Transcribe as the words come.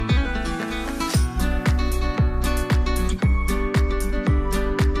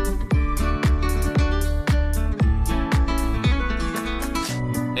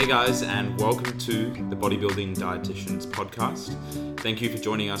guys, and welcome to the Bodybuilding Dietitians podcast. Thank you for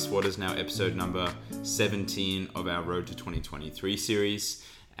joining us for what is now episode number 17 of our Road to 2023 series.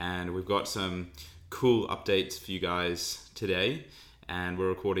 And we've got some cool updates for you guys today. And we're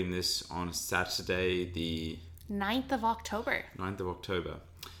recording this on Saturday, the 9th of October.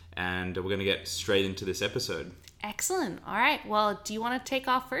 And we're going to get straight into this episode. Excellent. All right. Well, do you want to take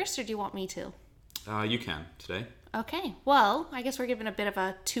off first or do you want me to? You can today. Okay. Well, I guess we're giving a bit of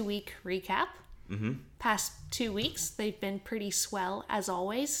a 2-week recap. Mm-hmm. Past 2 weeks, they've been pretty swell as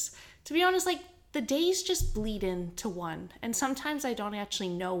always. To be honest, the days just bleed into one. And sometimes I don't actually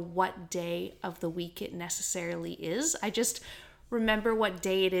know what day of the week it necessarily is. I just remember what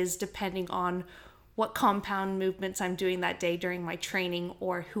day it is depending on what compound movements I'm doing that day during my training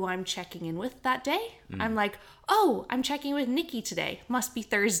or who I'm checking in with that day. I'm like, oh, I'm checking with Nikki today. Must be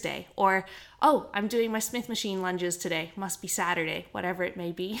Thursday. Or, oh, I'm doing my Smith machine lunges today. Must be Saturday, whatever it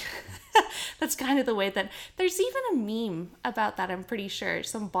may be. That's kind of the way that there's even a meme about that, I'm pretty sure.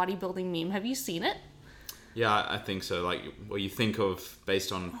 Some bodybuilding meme. Have you seen it? Yeah, I think so. You think of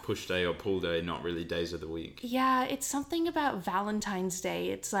based on push day or pull day, not really days of the week. Yeah, it's something about Valentine's Day.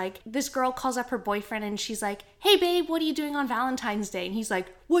 It's like this girl calls up her boyfriend and she's like, hey babe, what are you doing on Valentine's Day? And he's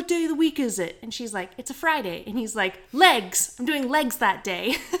like, what day of the week is it? And she's like, it's a Friday. And he's like, legs. I'm doing legs that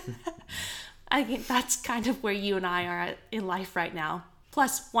day. I think that's kind of where you and I are at in life right now.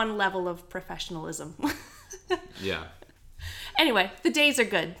 Plus one level of professionalism. Yeah. Anyway, the days are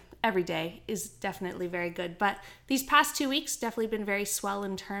good. Every day is definitely very good. But these past 2 weeks definitely been very swell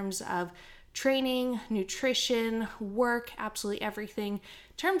in terms of training, nutrition, work, absolutely everything.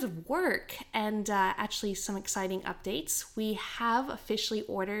 In terms of work and actually some exciting updates, we have officially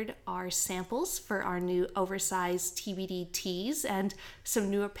ordered our samples for our new oversized TBD tees and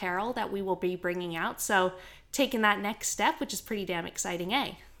some new apparel that we will be bringing out. So taking that next step, which is pretty damn exciting,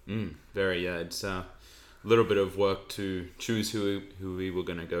 eh? Very, yeah. It's little bit of work to choose who we were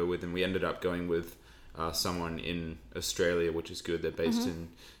going to go with, and we ended up going with someone in Australia, which is good. They're based in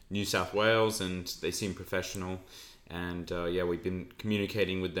New South Wales and they seem professional, and we've been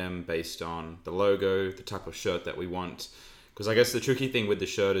communicating with them based on the logo, the type of shirt that we want, because I guess the tricky thing with the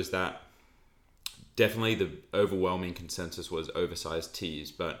shirt is that definitely the overwhelming consensus was oversized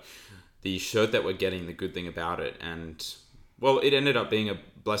tees, but the shirt that we're getting, the good thing about it, and well, it ended up being a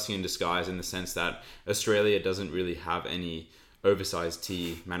blessing in disguise in the sense that Australia doesn't really have any oversized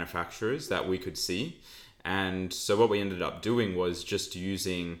tee manufacturers that we could see. And so what we ended up doing was just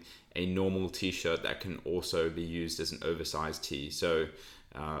using a normal t-shirt that can also be used as an oversized tee. So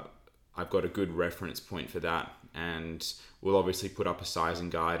I've got a good reference point for that. And we'll obviously put up a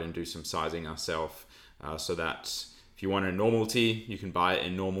sizing guide and do some sizing ourselves so that if you want a normal tee, you can buy it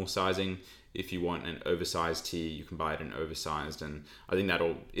in normal sizing. If you want an oversized tee, you can buy it in oversized, and I think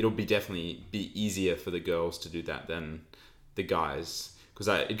it'll be definitely be easier for the girls to do that than the guys, because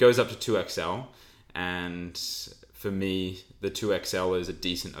it goes up to 2XL, and for me the 2XL is a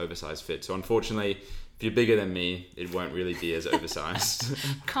decent oversized fit. So unfortunately, if you're bigger than me, it won't really be as oversized.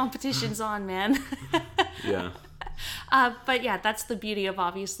 Competition's on, man. Yeah. But yeah, that's the beauty of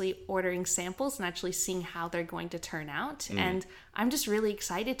obviously ordering samples and actually seeing how they're going to turn out. And I'm just really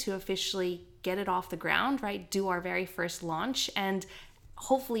excited to officially get it off the ground, right? Do our very first launch and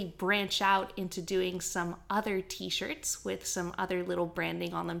hopefully branch out into doing some other t-shirts with some other little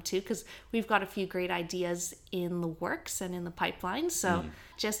branding on them too, because we've got a few great ideas in the works and in the pipeline. So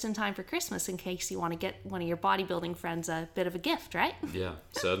just in time for Christmas, in case you want to get one of your bodybuilding friends a bit of a gift, right? Yeah,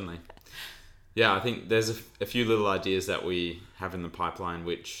 certainly. Yeah, I think there's a few little ideas that we have in the pipeline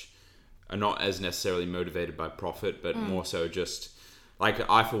which are not as necessarily motivated by profit, but more so just,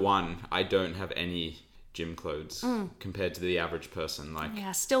 I for one, I don't have any gym clothes compared to the average person.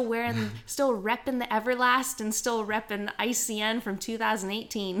 Still repping the Everlast and still repping ICN from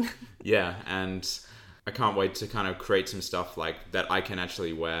 2018. Yeah, and I can't wait to kind of create some stuff that I can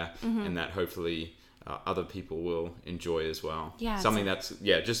actually wear and that hopefully other people will enjoy as well. Yeah, something that's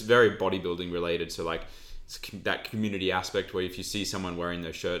just very bodybuilding related. So it's that community aspect where if you see someone wearing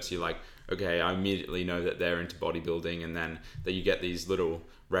those shirts, you're like, okay, I immediately know that they're into bodybuilding, and then that you get these little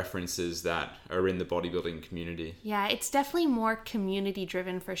references that are in the bodybuilding community. Yeah, it's definitely more community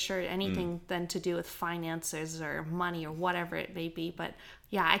driven for sure. Anything than to do with finances or money or whatever it may be. But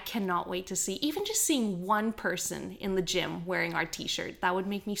yeah, I cannot wait to see, even just seeing one person in the gym wearing our t-shirt. That would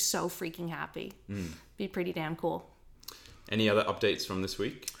make me so freaking happy. Be pretty damn cool. Any other updates from this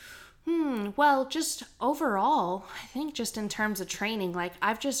week? Well, just overall, I think just in terms of training,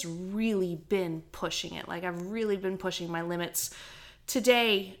 I've just really been pushing it. I've really been pushing my limits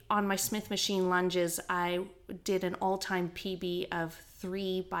today on my Smith machine lunges, I did an all-time PB of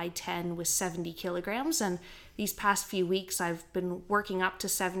 3x10 with 70 kilograms. And these past few weeks, I've been working up to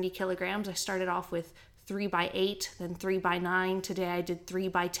 70 kilograms. I started off with 3x8, then 3x9. Today I did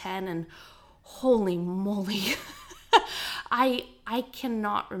 3x10, and holy moly. I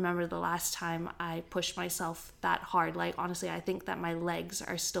cannot remember the last time I pushed myself that hard. Like, honestly, I think that my legs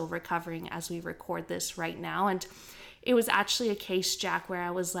are still recovering as we record this right now. And it was actually a case, Jack, where I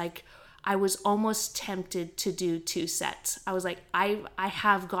was almost tempted to do 2 sets. I was like, I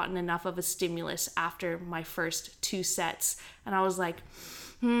have gotten enough of a stimulus after my first 2 sets. And I was like,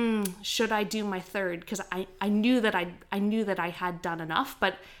 should I do my third? Because I knew that I had done enough,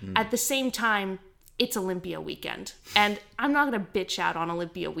 but at the same time, it's Olympia weekend. And I'm not going to bitch out on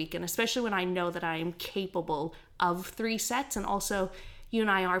Olympia weekend, especially when I know that I am capable of 3 sets. And also, you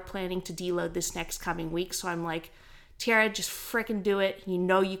and I are planning to deload this next coming week. So I'm like, Tiara, just frickin' do it. You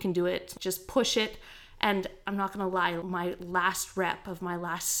know you can do it. Just push it. And I'm not going to lie, my last rep of my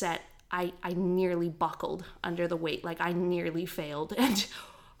last set, I nearly buckled under the weight. Like, I nearly failed. And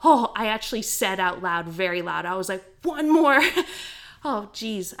I actually said out loud, very loud, I was like, 1 more. Oh,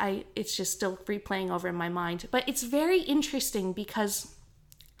 geez, it's just still replaying over in my mind. But it's very interesting because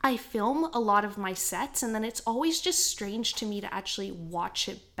I film a lot of my sets, and then it's always just strange to me to actually watch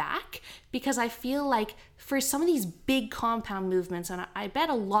it back, because I feel like for some of these big compound movements, and I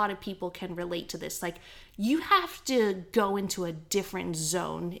bet a lot of people can relate to this, like, you have to go into a different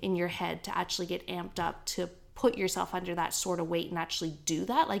zone in your head to actually get amped up to put yourself under that sort of weight and actually do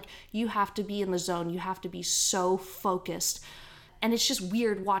that. Like, you have to be in the zone. You have to be so focused. And it's just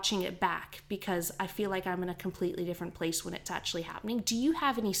weird watching it back because I feel like I'm in a completely different place when it's actually happening. Do you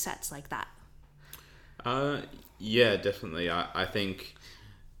have any sets like that? Yeah, definitely. I think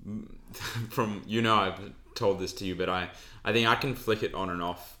from, I've told this to you, but I think I can flick it on and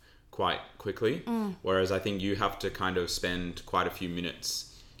off quite quickly. Whereas I think you have to kind of spend quite a few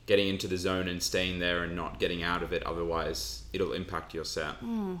minutes getting into the zone and staying there and not getting out of it. Otherwise, it'll impact your set.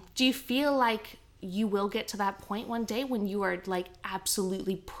 Do you feel like you will get to that point one day when you are like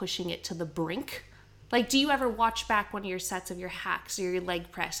absolutely pushing it to the brink? Like, do you ever watch back one of your sets of your hacks or your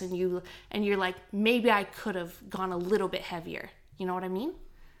leg press and you're like, maybe I could have gone a little bit heavier? You know what I mean?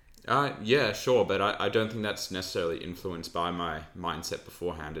 Yeah, sure. But I don't think that's necessarily influenced by my mindset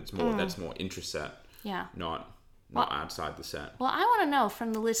beforehand. It's more, that's more intraset. Yeah. Not outside the set. Well, I want to know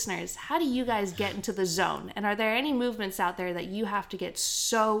from the listeners, how do you guys get into the zone? And are there any movements out there that you have to get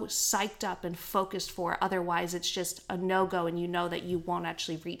so psyched up and focused for, otherwise it's just a no-go and you know that you won't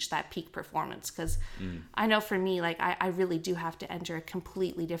actually reach that peak performance? Because I know for me, like, I really do have to enter a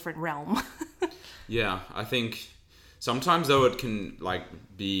completely different realm. Yeah, I think sometimes though it can like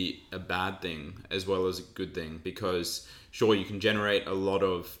be a bad thing as well as a good thing, because sure, you can generate a lot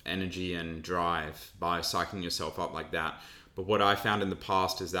of energy and drive by cycling yourself up like that. But what I found in the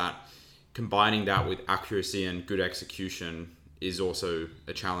past is that combining that with accuracy and good execution is also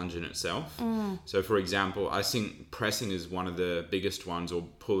a challenge in itself. So for example, I think pressing is one of the biggest ones, or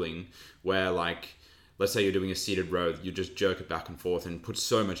pulling, where like, let's say you're doing a seated row, you just jerk it back and forth and put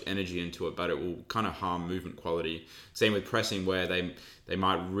so much energy into it, but it will kind of harm movement quality. Same with pressing, where they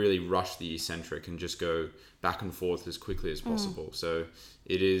might really rush the eccentric and just go back and forth as quickly as possible. So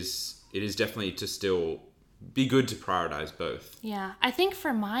it is definitely to still be good to prioritize both. Yeah, I think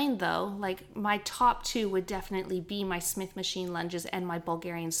for mine though, like my top 2 would definitely be my Smith machine lunges and my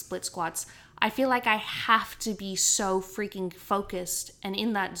Bulgarian split squats. I feel like I have to be so freaking focused and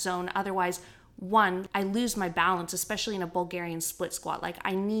in that zone, otherwise, one, I lose my balance, especially in a Bulgarian split squat. Like,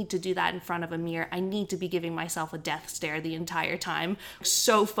 I need to do that in front of a mirror. I need to be giving myself a death stare the entire time.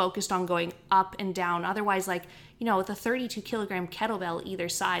 So focused on going up and down. Otherwise, like, with a 32 kilogram kettlebell either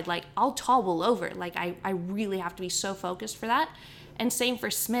side, like, I'll topple over. Like, I really have to be so focused for that. And same for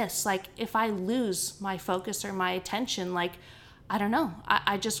Smiths. Like, if I lose my focus or my attention, like, I don't know.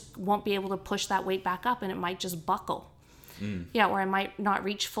 I just won't be able to push that weight back up and it might just buckle. Yeah, or I might not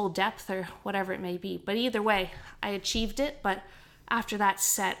reach full depth or whatever it may be. But either way, I achieved it. But after that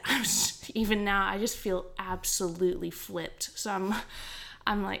set, even now, I just feel absolutely flipped. So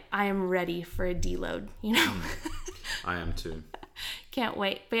I'm like, I am ready for a deload, I am too. Can't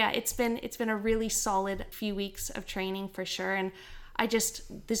wait. But yeah, it's been a really solid few weeks of training for sure. And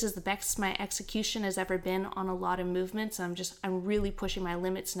this is the best my execution has ever been on a lot of movements. I'm really pushing my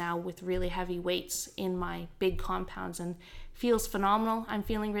limits now with really heavy weights in my big compounds, and feels phenomenal. I'm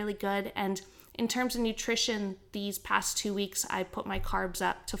feeling really good. And in terms of nutrition, these past 2 weeks, I put my carbs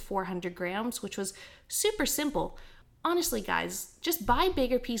up to 400 grams, which was super simple. Honestly, guys, just buy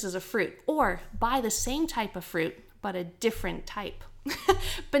bigger pieces of fruit or buy the same type of fruit, but a different type.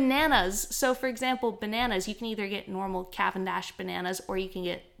 Bananas. So for example, bananas, you can either get normal Cavendish bananas or you can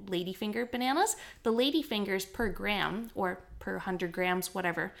get ladyfinger bananas. The ladyfingers per gram or per 100 grams,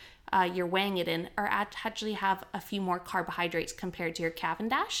 whatever you're weighing it in, actually have a few more carbohydrates compared to your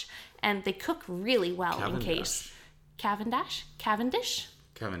Cavendish. And they cook really well Cavendish. in case. Cavendish,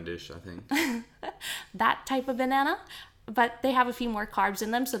 I think. that type of banana. But they have a few more carbs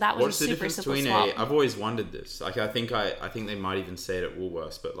in them, so that was What's a the super difference simple between swap. I've always wondered this. Like, I think they might even say it at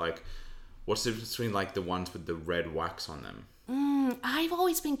Woolworths, but like, what's the difference between like the ones with the red wax on them? I've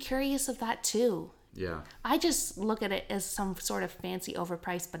always been curious of that too. Yeah. I just look at it as some sort of fancy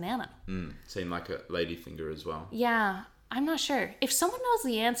overpriced banana. Seem like a ladyfinger as well. Yeah, I'm not sure. If someone knows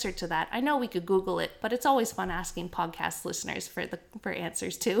the answer to that, I know we could Google it, but it's always fun asking podcast listeners for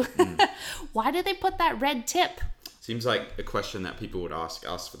answers too. Why did they put that red tip? Seems like a question that people would ask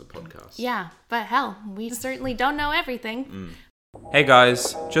us for the podcast. Yeah, but hell, we certainly don't know everything. Hey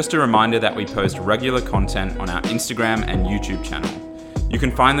guys, just a reminder that we post regular content on our Instagram and YouTube channel. You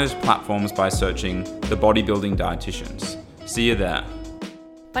can find those platforms by searching The Bodybuilding Dietitians. See you there.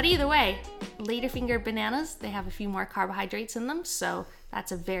 But either way, ladyfinger bananas, they have a few more carbohydrates in them, so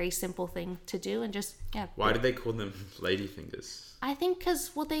that's a very simple thing to do and just, yeah. Why did they call them ladyfingers? I think because,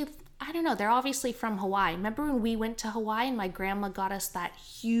 I don't know, they're obviously from Hawaii. Remember when we went to Hawaii and my grandma got us that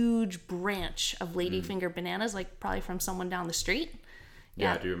huge branch of ladyfinger bananas, like probably from someone down the street?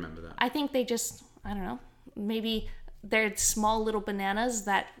 Yeah, I do remember that. I think they just, I don't know, maybe they're small little bananas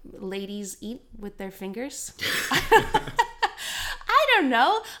that ladies eat with their fingers. I don't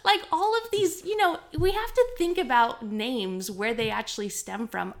know. Like all of these, we have to think about names where they actually stem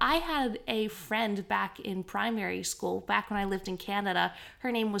from. I had a friend back in primary school, back when I lived in Canada.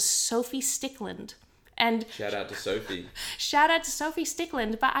 Her name was Sophie Stickland. And shout out to Sophie. Shout out to Sophie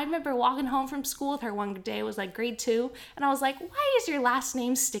Stickland. But I remember walking home from school with her one day. It was like grade 2. And I was like, why is your last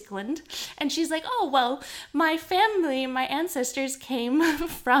name Stickland? And she's like, oh, well, my family, my ancestors came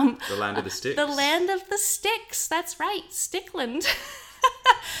from The land of the sticks. The land of the sticks. That's right, Stickland.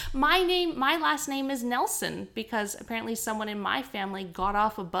 My last name is Nelson because apparently someone in my family got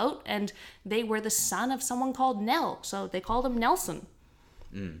off a boat and they were the son of someone called Nell. So they called him Nelson.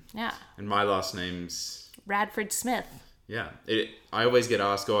 Yeah. And my last name's Radford Smith. Yeah. I always get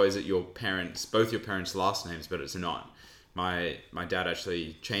asked, is it both your parents' last names? But it's not. My dad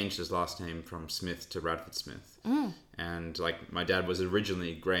actually changed his last name from Smith to Radford Smith. And like my dad was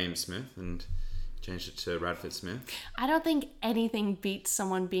originally Graham Smith and changed it to Radford Smith. I don't think anything beats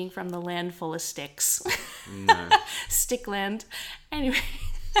someone being from the land full of sticks. No. Stickland. Anyway.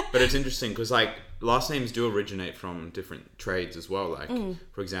 But it's interesting because like last names do originate from different trades as well. Like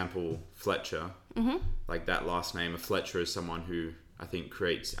for example, Fletcher. Like that last name, a Fletcher is someone who I think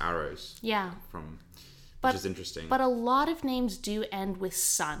creates arrows. Yeah. Which is interesting. But a lot of names do end with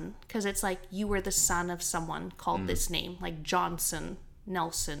son because it's like you were the son of someone called this name, like Johnson,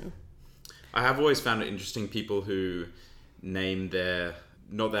 Nelson. I have always found it interesting people who name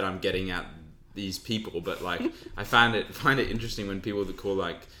not that I'm getting at these people, but like I find it interesting when people that call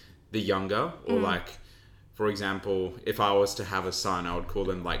like the younger or like, for example, if I was to have a son, I would call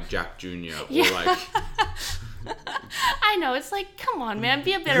them like Jack Jr. or like. I know, it's like, come on, man,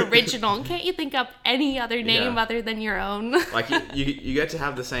 be a bit original. Can't you think up any other name other than your own? Like you get to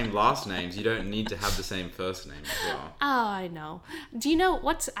have the same last names. You don't need to have the same first name as well. Oh, I know. Do you know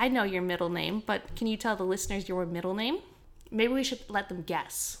I know your middle name, but can you tell the listeners your middle name? Maybe we should let them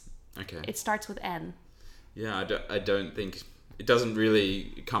guess. Okay. It starts with N. Yeah, I don't think... It doesn't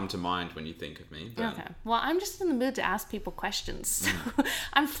really come to mind when you think of me. But... Okay. Well, I'm just in the mood to ask people questions. So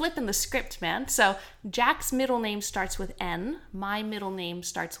I'm flipping the script, man. So Jack's middle name starts with N. My middle name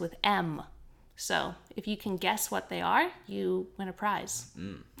starts with M. So if you can guess what they are, you win a prize.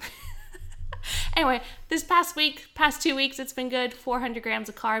 Anyway, this past 2 weeks, it's been good. 400 grams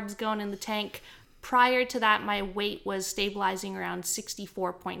of carbs going in the tank. Prior to that, my weight was stabilizing around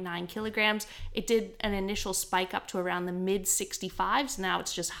 64.9 kilograms. It did an initial spike up to around the mid 65s. Now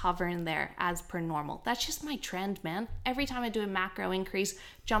it's just hovering there as per normal. That's just my trend, man. Every time I do a macro increase,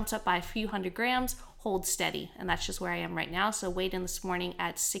 jumps up by a few hundred grams, hold steady. And that's just where I am right now. So weighed in this morning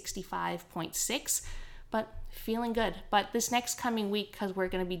at 65.6. But feeling good. But this next coming week, because we're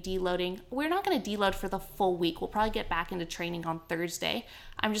going to be deloading, we're not going to deload for the full week. We'll probably get back into training on Thursday.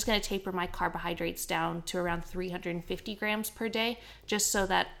 I'm just going to taper my carbohydrates down to around 350 grams per day, just so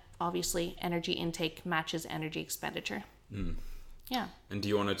that obviously energy intake matches energy expenditure. Yeah. And do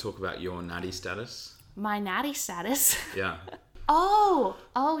you want to talk about your natty status? My natty status? Yeah. Oh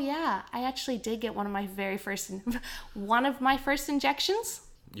yeah. I actually did get one of my first injections.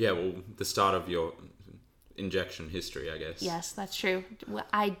 Yeah, well, the start of your injection history, I guess. Yes, that's true.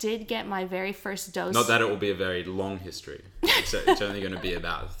 I did get my very first dose. Not that it will be a very long history. It's only going to be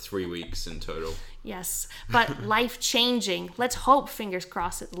about 3 weeks in total. Yes, but life-changing. Let's hope, fingers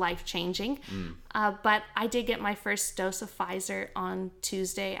crossed, it's life-changing. But I did get my first dose of Pfizer on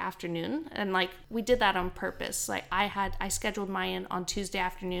Tuesday afternoon. And, like, we did that on purpose. Like, I scheduled mine on Tuesday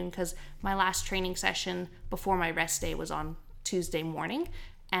afternoon because my last training session before my rest day was on Tuesday morning.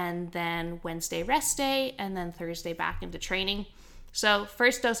 And then Wednesday rest day, and then Thursday back into training. So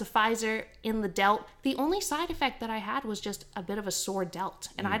first dose of Pfizer in the delt. The only side effect that I had was just a bit of a sore delt.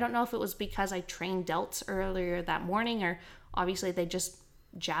 And I don't know if it was because I trained delts earlier that morning, or obviously they just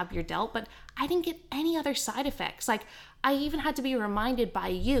jab your delt, but I didn't get any other side effects. Like, I even had to be reminded by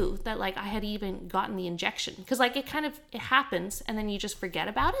you that, like, I had even gotten the injection. Because, like, it happens, and then you just forget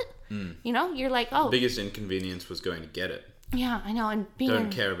about it. You know, you're like, oh. The biggest inconvenience was going to get it. Yeah, I know. And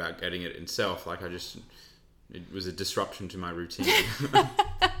don't care about getting it itself. Like, it was a disruption to my routine.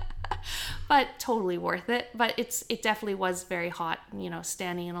 But totally worth it. But it definitely was very hot, you know,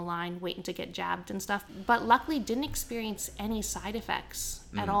 standing in a line, waiting to get jabbed and stuff. But luckily didn't experience any side effects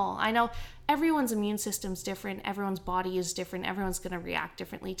at all. I know everyone's immune system's different. Everyone's body is different. Everyone's going to react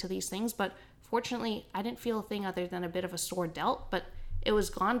differently to these things. But fortunately, I didn't feel a thing other than a bit of a sore delt. But it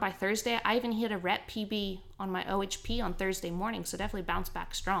was gone by Thursday. I even hit a rep PB on my OHP on Thursday morning, so definitely bounced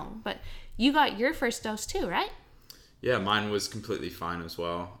back strong. But you got your first dose too, right? Yeah, mine was completely fine as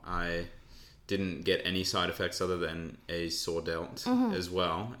well. I didn't get any side effects other than a sore delt as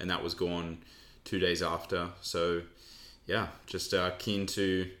well, and that was gone 2 days after. So yeah, just keen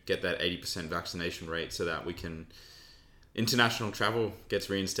to get that 80% vaccination rate so that we can... international travel gets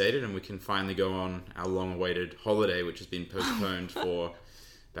reinstated and we can finally go on our long-awaited holiday, which has been postponed for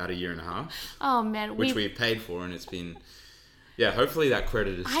about a year and a half. Oh man, which we paid for, and it's been, yeah. Hopefully that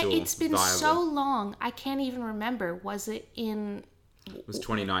credit is still it's been viable. So long, I can't even remember. Was it in? It was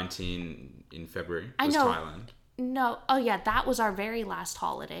 2019 in February. I know. Thailand. No, oh yeah, that was our very last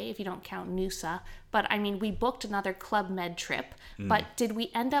holiday, if you don't count Noosa. But I mean, we booked another Club Med trip. But did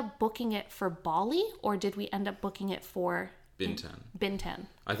we end up booking it for Bali, or did we end up booking it for Bintan? Bintan.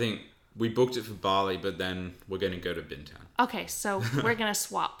 I think we booked it for Bali, but then we're going to go to Bintan. Okay, so we're going to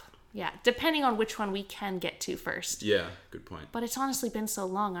swap. Yeah, depending on which one we can get to first. Yeah, good point. But it's honestly been so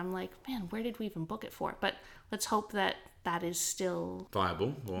long, I'm like, man, where did we even book it for? But let's hope that that is still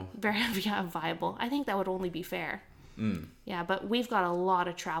viable. Or... very viable. I think that would only be fair. Yeah, but we've got a lot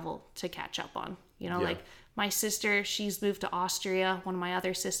of travel to catch up on. You know, like my sister, she's moved to Austria. One of my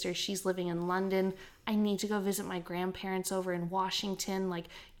other sisters, she's living in London. I need to go visit my grandparents over in Washington. Like,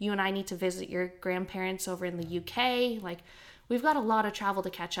 you and I need to visit your grandparents over in the UK. Like, we've got a lot of travel to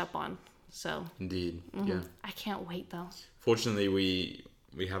catch up on. So indeed, yeah. I can't wait though. Fortunately,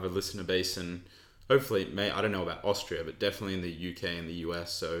 we have a listener base, and hopefully, I don't know about Austria, but definitely in the UK and the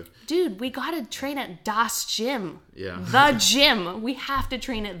US. So, dude, we gotta train at Das Gym. Yeah, the gym. We have to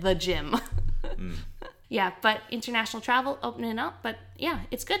train at the gym. Yeah, but international travel opening up. But yeah,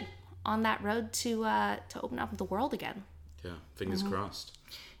 it's good on that road to open up the world again. Yeah, fingers crossed.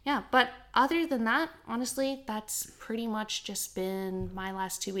 Yeah, but other than that, honestly, that's pretty much just been my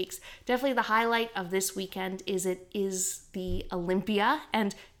last 2 weeks. Definitely the highlight of this weekend is the Olympia.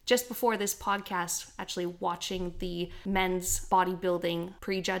 And just before this podcast, actually watching the men's bodybuilding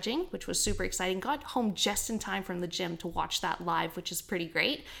prejudging, which was super exciting. Got home just in time from the gym to watch that live, which is pretty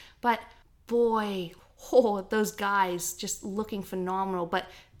great. But boy, those guys just looking phenomenal. But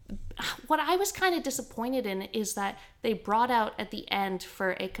what I was kind of disappointed in is that they brought out at the end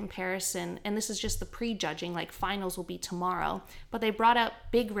for a comparison, and this is just the prejudging, like finals will be tomorrow, but they brought out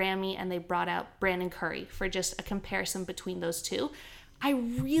Big Ramy and they brought out Brandon Curry for just a comparison between those two. I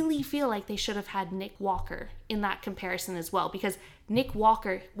really feel like they should have had Nick Walker in that comparison as well, because Nick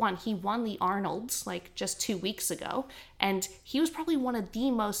Walker, he won the Arnolds like just 2 weeks ago, and he was probably one of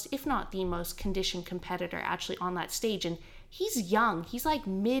the most, if not the most, conditioned competitor actually on that stage. And he's young. He's like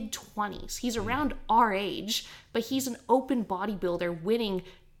mid-20s. He's around our age, but he's an open bodybuilder winning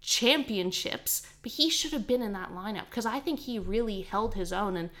championships. But he should have been in that lineup, because I think he really held his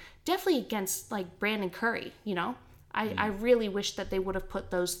own, and definitely against like Brandon Curry, you know? I really wish that they would have put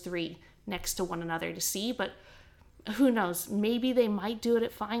those three next to one another to see, but who knows? Maybe they might do it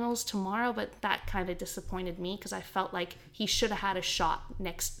at finals tomorrow, but that kind of disappointed me, because I felt like he should have had a shot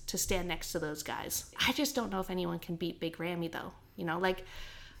to stand next to those guys. I just don't know if anyone can beat Big Ramy though. You know, like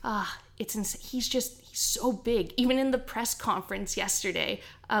He's so big. Even in the press conference yesterday,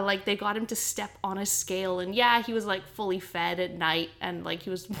 like they got him to step on a scale, and yeah, he was like fully fed at night, and like he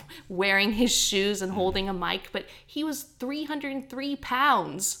was wearing his shoes and holding a mic, but he was 303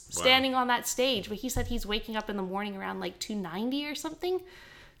 pounds standing on that stage. But he said he's waking up in the morning around like 290 or something.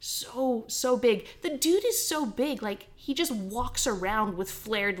 So big. The dude is so big, like he just walks around with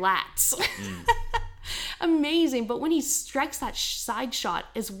flared lats. Amazing. But when he strikes that side shot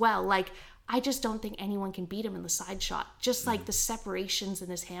as well, like I just don't think anyone can beat him in the side shot, just like the separations in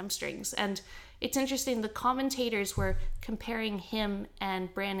his hamstrings. And it's interesting, the commentators were comparing him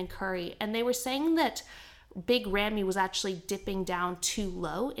and Brandon Curry, and they were saying that Big Ramy was actually dipping down too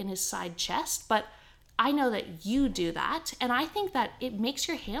low in his side chest, but I know that you do that, and I think that it makes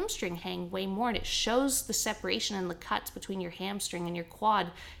your hamstring hang way more, and it shows the separation and the cuts between your hamstring and your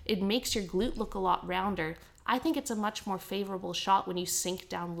quad. It makes your glute look a lot rounder. I think it's a much more favorable shot when you sink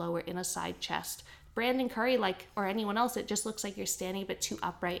down lower in a side chest. Brandon Curry, like, or anyone else, it just looks like you're standing a bit too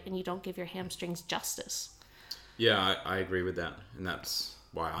upright and you don't give your hamstrings justice. Yeah, I agree with that, and that's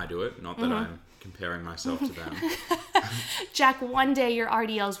why I do it, not that I'm comparing myself to them. Jack, one day your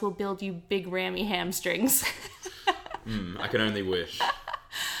RDLs will build you Big Ramy hamstrings. I can only wish.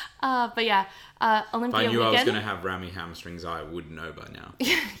 But yeah, Olympia If I knew weekend. I was going to have Ramy hamstrings, I would know by now.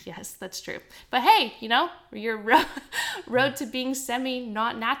 Yes, that's true. But hey, your road to being semi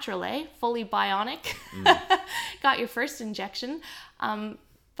not natural, fully bionic. Got your first injection.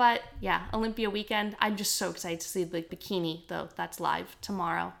 But yeah, Olympia weekend. I'm just so excited to see the bikini, though. That's live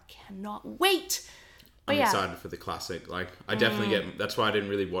tomorrow. Cannot wait. But I'm excited for the classic. Like, I definitely that's why I didn't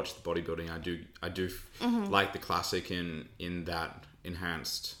really watch the bodybuilding. I do like the classic in that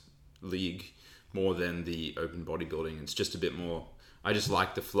enhanced league more than the open bodybuilding. It's just a bit more, I just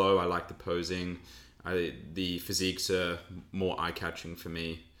like the flow. I like the posing. The physiques are more eye-catching for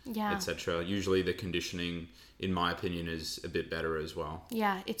me, etc. Usually the conditioning, in my opinion, is a bit better as well.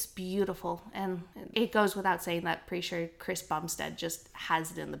 Yeah, it's beautiful. And it goes without saying that pretty sure Chris Bumstead just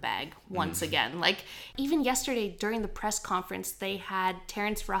has it in the bag once again. Like, even yesterday during the press conference, they had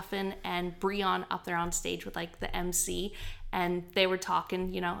Terrence Ruffin and Breon up there on stage with like the MC, and they were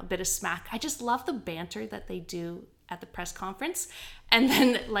talking, a bit of smack. I just love the banter that they do at the press conference. And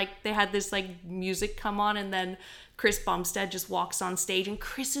then like they had this like music come on, and then Chris Bumstead just walks on stage, and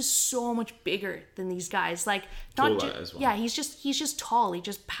Chris is so much bigger than these guys. Like, not as well. Yeah, he's just tall. He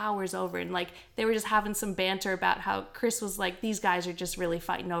just powers over, and like they were just having some banter about how Chris was like, these guys are just really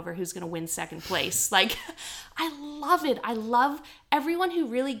fighting over who's gonna win second place. Like, I love it. I love everyone who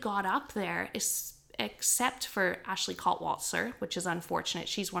really got up there, except for Ashley Kaltwalzer, which is unfortunate.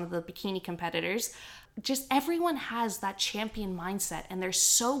 She's one of the bikini competitors. Just everyone has that champion mindset, and they're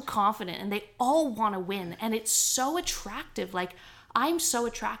so confident, and they all want to win, and it's so attractive. Like, I'm so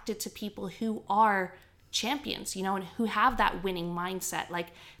attracted to people who are champions, and who have that winning mindset. Like,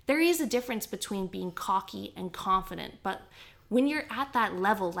 there is a difference between being cocky and confident, but when you're at that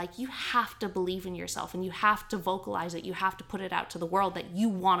level, like, you have to believe in yourself, and you have to vocalize it. You have to put it out to the world that you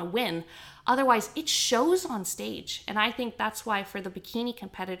want to win. Otherwise, it shows on stage. And I think that's why for the bikini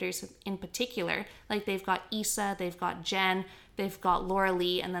competitors in particular, like, they've got Issa, they've got Jen, they've got Laura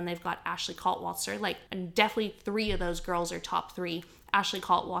Lee, and then they've got Ashley Kaltwalzer. Like, and definitely 3 of those girls are top 3. Ashley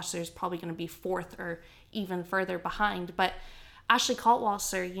Kaltwalzer is probably going to be 4th or even further behind. But Ashley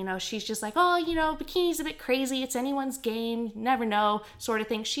Kaltwalzer, she's just like, bikini's a bit crazy. It's anyone's game. You never know, sort of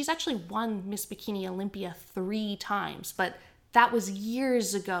thing. She's actually won Miss Bikini Olympia 3 times, but that was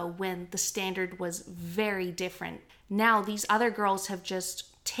years ago when the standard was very different. Now these other girls have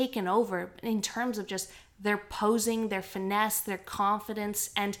just taken over in terms of just their posing, their finesse, their confidence,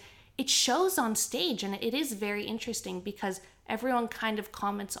 and it shows on stage. And it is very interesting because everyone kind of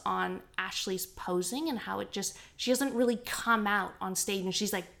comments on Ashley's posing and how she doesn't really come out on stage and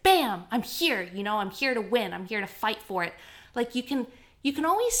she's like, bam, I'm here, I'm here to win. I'm here to fight for it. Like, you can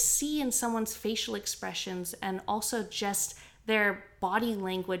always see in someone's facial expressions and also just their body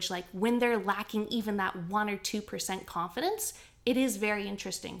language, like when they're lacking even that 1 or 2% confidence. It is very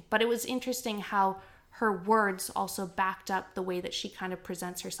interesting. But it was interesting how her words also backed up the way that she kind of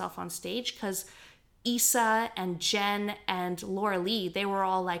presents herself on stage, because Issa and Jen and Laura Lee, they were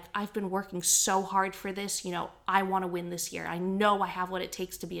all like, I've been working so hard for this, I want to win this year. I know I have what it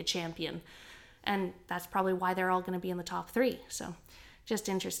takes to be a champion. And that's probably why they're all going to be in the top 3. So just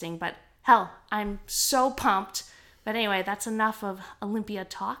interesting. But hell, I'm so pumped. But anyway, that's enough of Olympia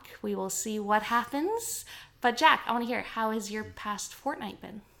talk. We will see what happens. But Jack, I want to hear, how has your past fortnight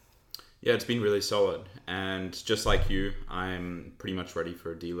been? Yeah, it's been really solid. And just like you, I'm pretty much ready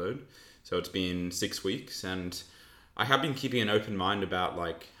for a deload. So it's been 6 weeks, and I have been keeping an open mind about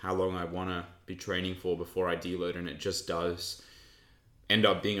like how long I want to be training for before I deload, and it just does end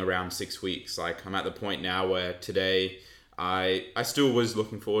up being around 6 weeks. Like I'm at the point now where today I still was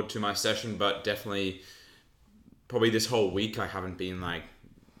looking forward to my session, but definitely probably this whole week I haven't been like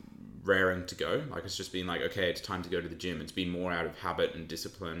raring to go. Like it's just been like, okay, it's time to go to the gym. It's been more out of habit and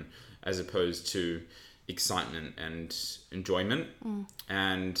discipline as opposed to excitement and enjoyment.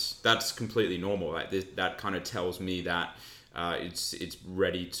 And that's completely normal. Like that kind of tells me that it's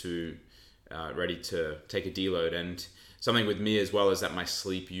ready to take a deload. And something with me as well is that my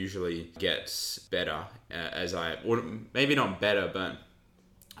sleep usually gets better or maybe not better, but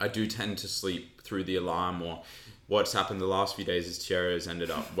I do tend to sleep through the alarm. Or what's happened the last few days is Tiara's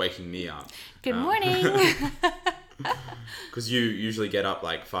ended up waking me up. Good morning. Because you usually get up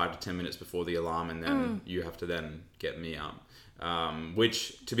like 5 to 10 minutes before the alarm, and then you have to then get me up.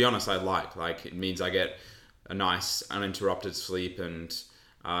 Which, to be honest, I like. Like, it means I get a nice uninterrupted sleep, and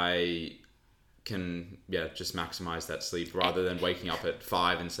I can just maximize that sleep rather than waking up at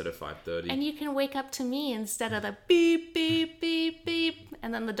 5 instead of 5:30. And you can wake up to me instead of the beep, beep, beep, beep.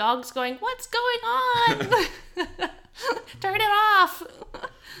 And then the dog's going, what's going on? Turn it off.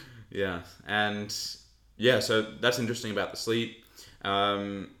 Yeah. And yeah, so that's interesting about the sleep.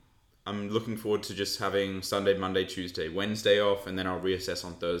 I'm looking forward to just having Sunday, Monday, Tuesday, Wednesday off, and then I'll reassess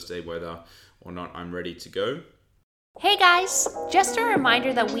on Thursday whether or not I'm ready to go. Hey guys, just a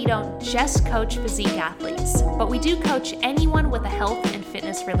reminder that we don't just coach physique athletes, but we do coach anyone with a health and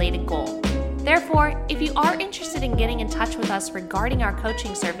fitness related goal. Therefore, if you are interested in getting in touch with us regarding our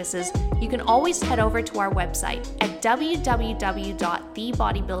coaching services, you can always head over to our website at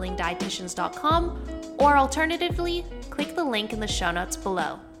www.thebodybuildingdietitians.com, or alternatively, click the link in the show notes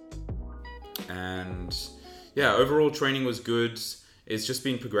below. And yeah, overall training was good. It's just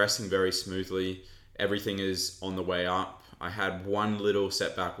been progressing very smoothly. Everything is on the way up. I had one little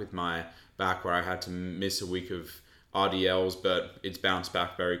setback with my back where I had to miss a week of RDLs, but it's bounced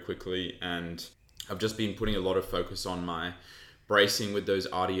back very quickly, and I've just been putting a lot of focus on my bracing with those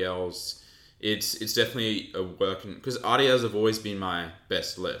RDLs. It's definitely a working, because RDLs have always been my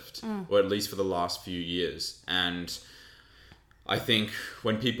best lift, or at least for the last few years. And I think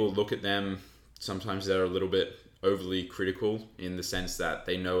when people look at them, sometimes they're a little bit overly critical in the sense that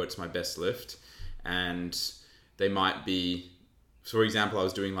they know it's my best lift, and they might be, for example, I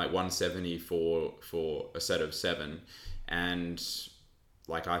was doing like 170 for a set of 7, and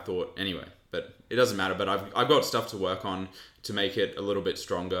like I thought anyway, but it doesn't matter. But I've got stuff to work on to make it a little bit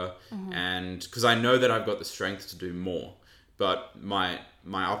stronger, and because I know that I've got the strength to do more, but my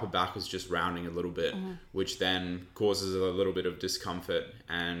upper back is just rounding a little bit, which then causes a little bit of discomfort.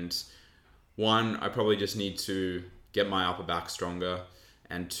 And one, I probably just need to get my upper back stronger,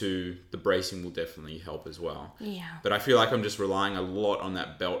 and 2, the bracing will definitely help as well. Yeah. But I feel like I'm just relying a lot on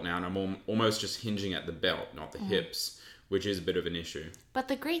that belt now, and I'm almost just hinging at the belt, not the hips, which is a bit of an issue. But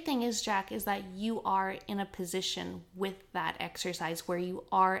the great thing is, Jack, is that you are in a position with that exercise where you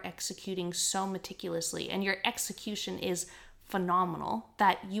are executing so meticulously, and your execution is phenomenal,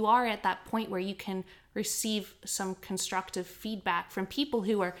 that you are at that point where you can receive some constructive feedback from people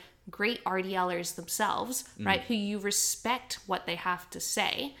who are great RDLers themselves, right? Who you respect what they have to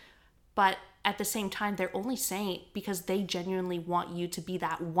say, but at the same time, they're only saying it because they genuinely want you to be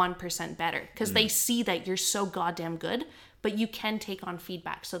that 1% better, because they see that you're so goddamn good, but you can take on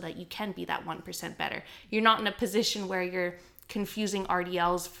feedback so that you can be that 1% better. You're not in a position where you're confusing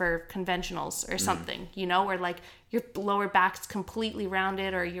RDLs for conventionals or something, you know, where like your lower back's completely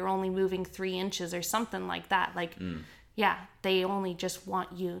rounded or you're only moving 3 inches or something like that. Like, yeah, they only just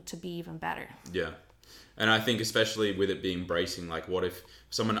want you to be even better. Yeah. And I think especially with it being bracing, like what if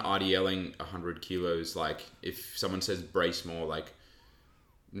someone RDLing 100 kilos, like if someone says brace more, like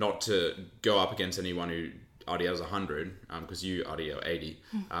not to go up against anyone who RDLs 100, because you RDL 80,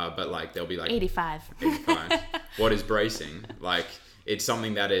 but like they'll be like 85. What is bracing? Like it's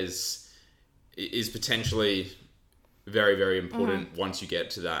something that is potentially very, very important once you get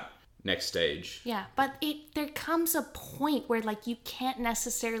to that next stage. Yeah, but there comes a point where like you can't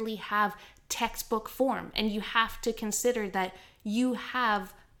necessarily have textbook form, and you have to consider that you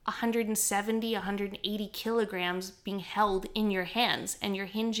have 170, 180 kilograms being held in your hands, and you're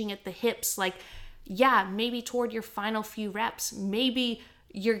hinging at the hips. Like, yeah, maybe toward your final few reps, maybe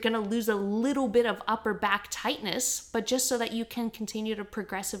you're going to lose a little bit of upper back tightness, but just so that you can continue to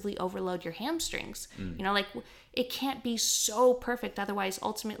progressively overload your hamstrings. You know, like it can't be so perfect. Otherwise,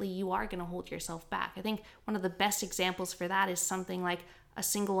 ultimately, you are going to hold yourself back. I think one of the best examples for that is something like a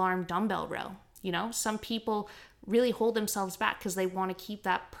single arm dumbbell row. You know, some people really hold themselves back because they want to keep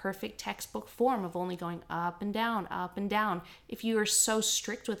that perfect textbook form of only going up and down, up and down. If you are so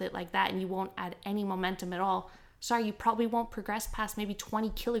strict with it like that and you won't add any momentum at all, sorry, you probably won't progress past maybe 20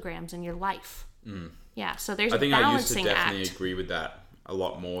 kilograms in your life. Yeah, so there's a balancing act. I used to definitely agree with that a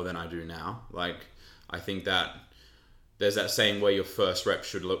lot more than I do now. Like, I think that there's that saying where your first rep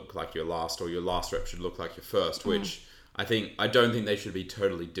should look like your last, or your last rep should look like your first, which I don't think they should be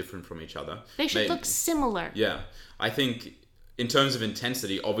totally different from each other. They should look similar. Yeah. I think in terms of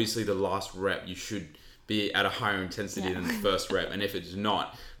intensity, obviously the last rep, you should be at a higher intensity than the first rep. And if it's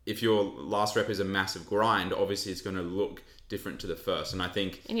not, if your last rep is a massive grind, obviously it's going to look different to the first. And I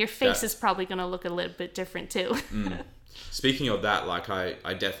think... And your face is probably going to look a little bit different too. Speaking of that, like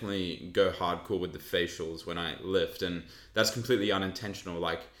I definitely go hardcore with the facials when I lift, and that's completely unintentional.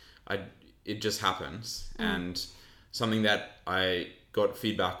 Like it just happens. And something that I got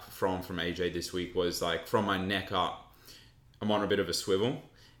feedback from AJ this week was like from my neck up, I'm on a bit of a swivel,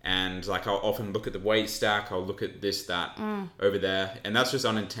 and like I'll often look at the weight stack, I'll look at this, that over there, and that's just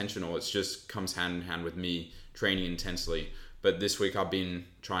unintentional. It's just comes hand in hand with me training intensely. But this week I've been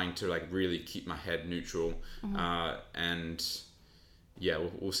trying to like really keep my head neutral, and yeah,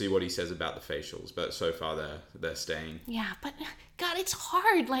 we'll see what he says about the facials. But so far they're staying. Yeah, but God, it's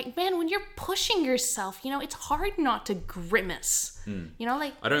hard. Like, man, when you're pushing yourself, you know, it's hard not to grimace. You know,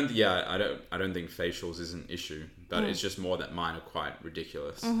 like I don't think facials is an issue, but it's just more that mine are quite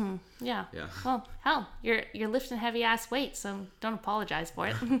ridiculous. Yeah. Well, hell, you're lifting heavy ass weights, so don't apologize for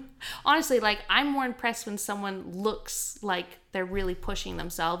it. Honestly, like I'm more impressed when someone looks like they're really pushing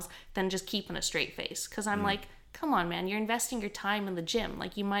themselves than just keeping a straight face. Because I'm like, come on, man, you're investing your time in the gym.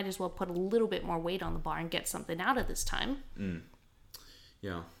 Like you might as well put a little bit more weight on the bar and get something out of this time.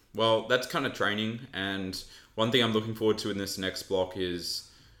 Yeah. Well, that's kind of training, and one thing I'm looking forward to in this next block is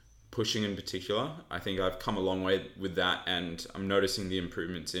pushing in particular. I think I've come a long way with that, and I'm noticing the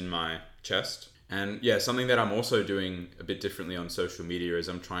improvements in my chest. And yeah, something that I'm also doing a bit differently on social media is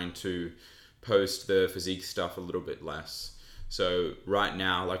I'm trying to post the physique stuff a little bit less. So right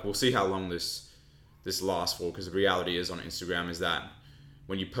now, like we'll see how long this lasts for, because the reality is on Instagram is that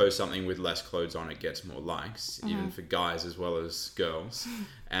when you post something with less clothes on, it gets more likes, even for guys as well as girls.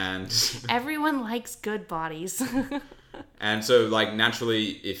 And everyone likes good bodies. And so like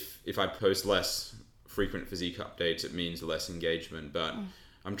naturally, if I post less frequent physique updates, it means less engagement. But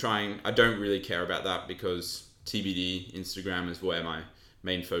I don't really care about that, because TBD, Instagram is where my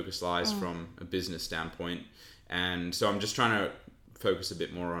main focus lies from a business standpoint. And so I'm just trying to focus a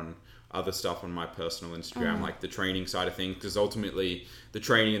bit more on other stuff on my personal Instagram, like the training side of things, because ultimately the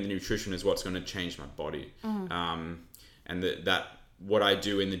training and the nutrition is what's going to change my body. And that what I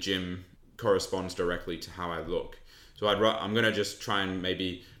do in the gym corresponds directly to how I look. So I'm going to just try and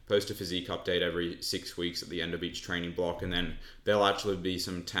maybe post a physique update every 6 weeks at the end of each training block, and then there'll actually be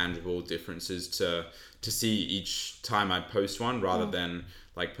some tangible differences to see each time I post one, rather than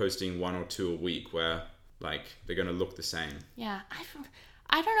like posting 1 or 2 a week where like they're going to look the same. Yeah,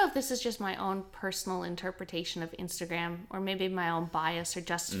 I don't know if this is just my own personal interpretation of Instagram, or maybe my own bias or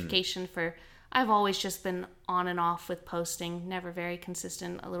justification for I've always just been on and off with posting, never very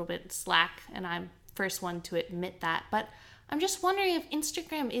consistent, a little bit slack, and I'm first one to admit that. But I'm just wondering if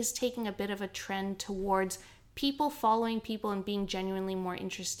Instagram is taking a bit of a trend towards people following people and being genuinely more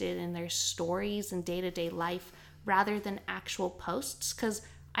interested in their stories and day-to-day life rather than actual posts. Because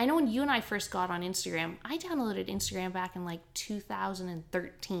I know when you and I first got on Instagram, I downloaded Instagram back in like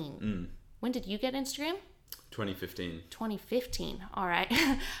 2013. When did you get Instagram? 2015. 2015. All right.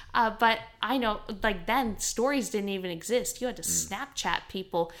 But I know like then stories didn't even exist. You had to Snapchat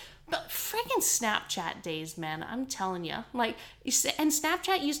people. But friggin' Snapchat days, man. I'm telling you. Like, and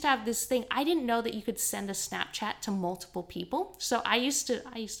Snapchat used to have this thing. I didn't know that you could send a Snapchat to multiple people. So I still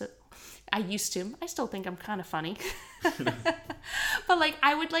think I'm kind of funny. But like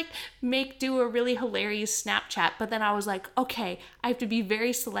I would like do a really hilarious Snapchat, but then I was like, okay, I have to be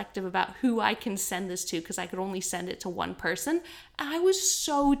very selective about who I can send this to, because I could only send it to one person. And I was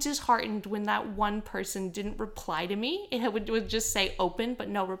so disheartened when that one person didn't reply to me. It would just say open but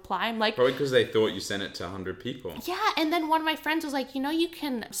no reply. I'm like, probably because they thought you sent it to 100 people. Yeah, and then one of my friends was like, you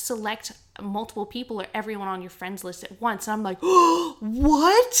can select multiple people or everyone on your friends list at once. And I'm like, oh,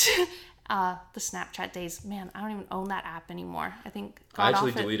 what? The Snapchat days, man, I don't even own that app anymore. I think I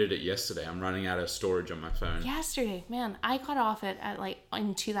actually deleted it yesterday. I'm running out of storage on my phone. Yesterday, man, I got off it at like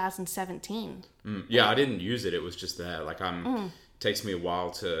in 2017. Yeah, I didn't use it. It was just there. Like takes me a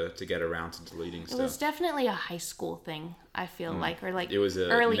while to get around to deleting stuff. It was definitely a high school thing, I feel like, or like it was a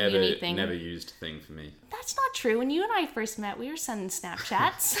early uni thing. never used thing for me. That's not true. When you and I first met, we were sending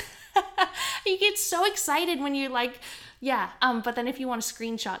Snapchats. You get so excited when you're like, yeah. But then if you want to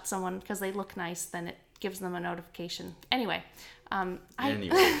screenshot someone because they look nice, then it gives them a notification. Anyway.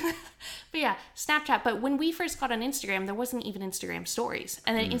 But yeah, Snapchat. But when we first got on Instagram, there wasn't even Instagram stories.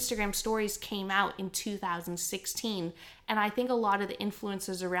 And then Instagram stories came out in 2016. And I think a lot of the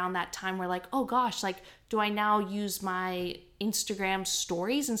influencers around that time were like, oh gosh, like, do I now use my Instagram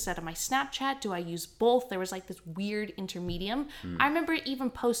stories instead of my Snapchat? Do I use both? There was like this weird intermedium. I remember even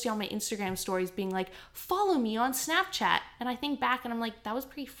posting on my Instagram stories being like, follow me on Snapchat. And I think back and I'm like, that was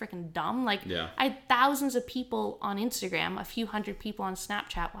pretty freaking dumb. Like, I had thousands of people on Instagram, a few hundred people on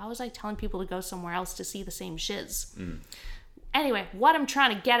Snapchat. Why was I telling people to go somewhere else to see the same shiz? Anyway, what I'm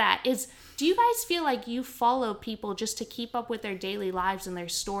trying to get at is, do you guys feel like you follow people just to keep up with their daily lives and their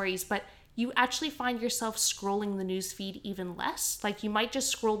stories, but you actually find yourself scrolling the newsfeed even less? Like, you might just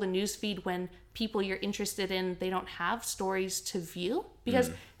scroll the newsfeed when people you're interested in, they don't have stories to view?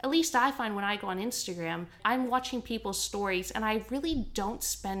 Because at least I find when I go on Instagram, I'm watching people's stories and I really don't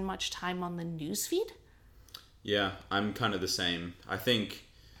spend much time on the newsfeed. Yeah, I'm kind of the same. I think,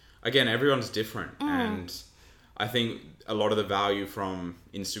 again, everyone's different. And I think a lot of the value from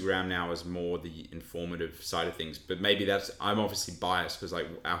Instagram now is more the informative side of things. But maybe I'm obviously biased because like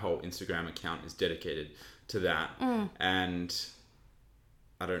our whole Instagram account is dedicated to that. And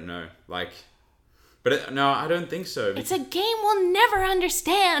I don't know, like, but no, I don't think so. It's a game we'll never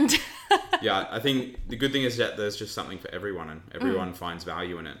understand. Yeah, I think the good thing is that there's just something for everyone and everyone finds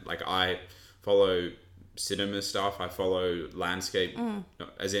value in it. Like, I follow cinema stuff. I follow landscape,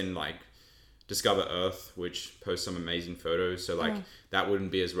 as in like Discover Earth, which posts some amazing photos. So like that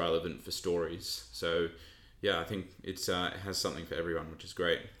wouldn't be as relevant for stories. So yeah, I think it has something for everyone, which is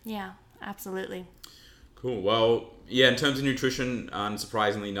great. Yeah, absolutely. Cool. Well, yeah, in terms of nutrition,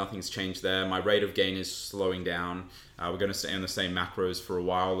 unsurprisingly, nothing's changed there. My rate of gain is slowing down. We're going to stay on the same macros for a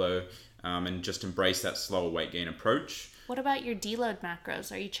while though, and just embrace that slower weight gain approach. What about your deload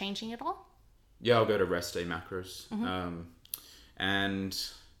macros? Are you changing at all? Yeah, I'll go to rest day macros. And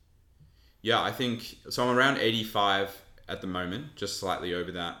yeah, I think, so I'm around 85 at the moment, just slightly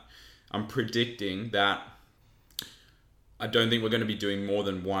over that. I'm predicting that I don't think we're going to be doing more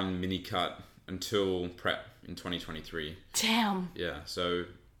than one mini cut until prep in 2023. Damn. Yeah, so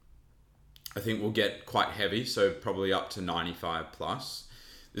I think we'll get quite heavy, so probably up to 95 plus.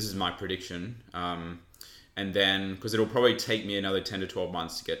 This is my prediction. And then, because it'll probably take me another 10 to 12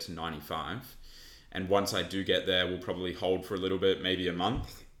 months to get to 95. And once I do get there, we'll probably hold for a little bit, maybe a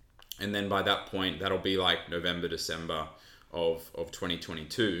month. And then by that point, that'll be like November, December of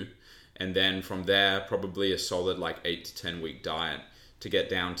 2022. And then from there, probably a solid like 8 to 10 week diet to get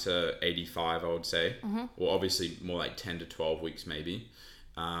down to 85, I would say. Or obviously more like 10 to 12 weeks maybe.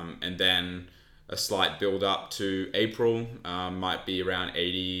 And then a slight build up to April, might be around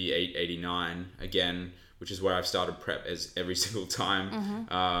 88, 89 again, which is where I've started prep as every single time.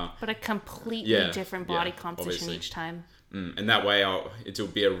 But a completely different body composition obviously. each time. And that way it'll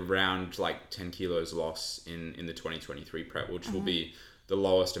be around like 10 kilos loss in the 2023 prep, which will be the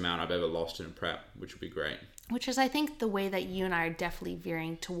lowest amount I've ever lost in a prep, which will be great. Which is, I think, the way that you and I are definitely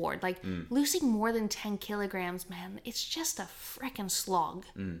veering toward. Like, losing more than 10 kilograms, man, it's just a frickin' slog.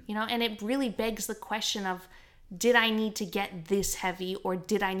 You know, and it really begs the question of, did I need to get this heavy, or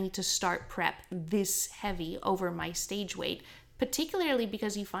did I need to start prep this heavy over my stage weight? Particularly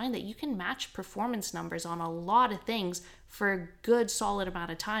because you find that you can match performance numbers on a lot of things for a good solid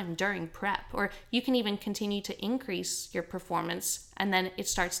amount of time during prep, or you can even continue to increase your performance and then it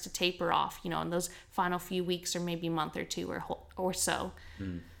starts to taper off, you know, in those final few weeks or maybe month or two or so.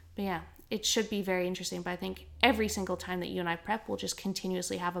 But yeah, it should be very interesting. But I think every single time that you and I prep, we'll just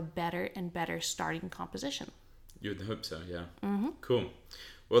continuously have a better and better starting composition. You would hope so, yeah. Cool.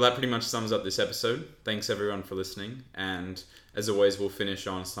 Well, that pretty much sums up this episode. Thanks everyone for listening. And as always, we'll finish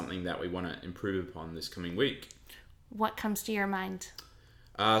on something that we want to improve upon this coming week. What comes to your mind?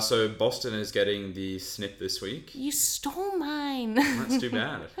 So Boston is getting the snip this week. You stole mine. That's too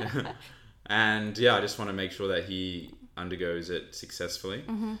bad. And yeah, I just want to make sure that he undergoes it successfully.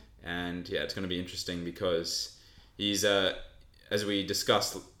 And yeah, it's going to be interesting because he's, as we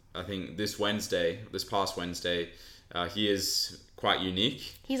discussed, I think this past Wednesday, he is quite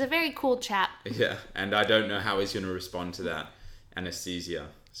unique. He's a very cool chap. Yeah, and I don't know how he's going to respond to that anesthesia.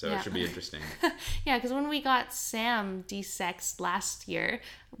 So it should be interesting. Yeah, because when we got Sam desexed last year,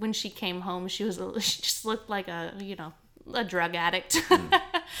 when she came home, she just looked like a drug addict.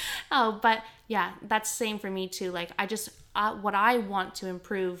 Oh, but yeah, that's the same for me too. Like, what I want to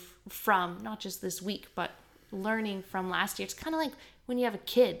improve from, not just this week, but learning from last year. It's kind of like when you have a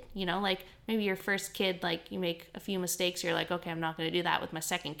kid, you know, like maybe your first kid, like you make a few mistakes, you're like, okay, I'm not going to do that with my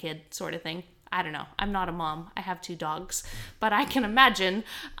second kid, sort of thing. I don't know. I'm not a mom. I have 2 dogs, but I can imagine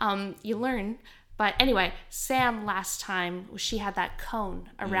you learn. But anyway, Sam last time, she had that cone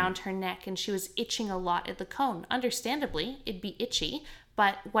around her neck and she was itching a lot at the cone. Understandably, it'd be itchy.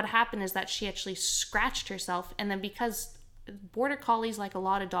 But what happened is that she actually scratched herself. And then because Border Collies, like a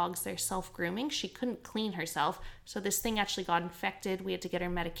lot of dogs, they're self-grooming, she couldn't clean herself. So this thing actually got infected. We had to get her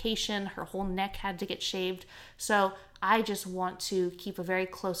medication. Her whole neck had to get shaved. So I just want to keep a very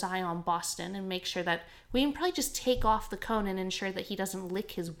close eye on Boston and make sure that we can probably just take off the cone and ensure that he doesn't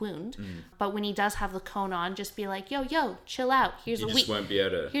lick his wound. But when he does have the cone on, just be like, yo, chill out. Here's a Wheat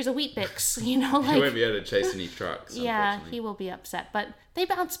Bix, you know, like he won't be able to chase any trucks. Yeah, he will be upset. But they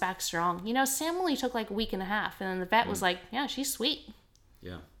bounce back strong. You know, Sam only took like a week and a half, and then the vet was like, yeah, she's sweet.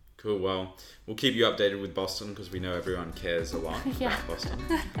 Yeah. Cool. Well, we'll keep you updated with Boston because we know everyone cares a lot about Boston.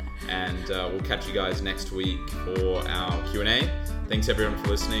 And we'll catch you guys next week for our Q&A. Thanks everyone for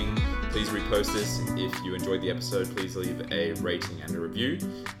listening. Please repost this. If you enjoyed the episode, please leave a rating and a review.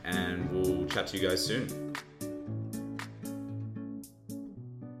 And we'll chat to you guys soon.